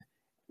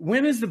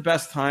when is the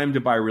best time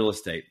to buy real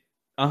estate?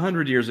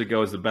 100 years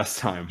ago is the best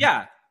time.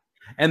 Yeah.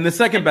 And the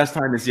second best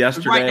time is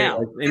yesterday, right now.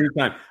 like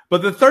anytime.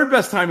 But the third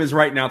best time is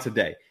right now,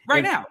 today.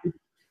 Right now.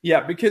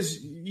 Yeah, because,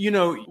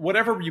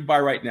 whatever you buy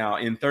right now,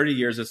 in 30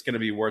 years, it's going to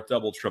be worth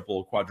double,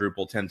 triple,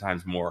 quadruple, 10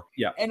 times more.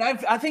 Yeah. And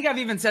I think I've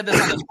even said this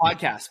on this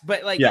podcast,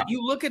 but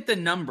you look at the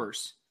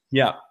numbers.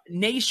 Yeah.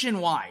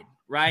 Nationwide,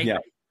 right? Yeah.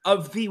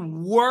 Of the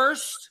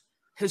worst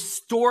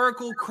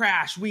historical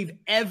crash we've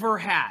ever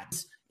had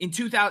in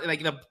 2000,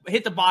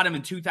 hit the bottom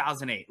in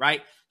 2008,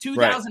 right?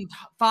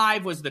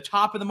 2005 was the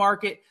top of the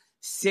market.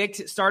 6,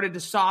 it started to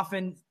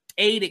soften.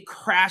 8, it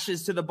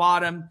crashes to the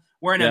bottom.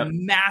 We're in a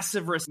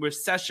massive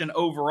recession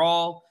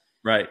overall.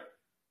 Right.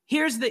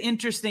 Here's the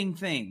interesting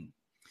thing.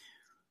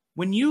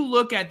 When you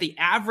look at the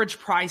average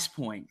price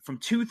point from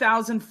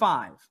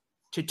 2005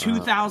 to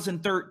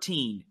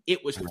 2013,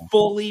 it was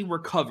fully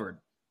recovered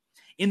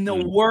in the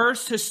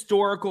worst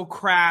historical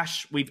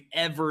crash we've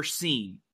ever seen.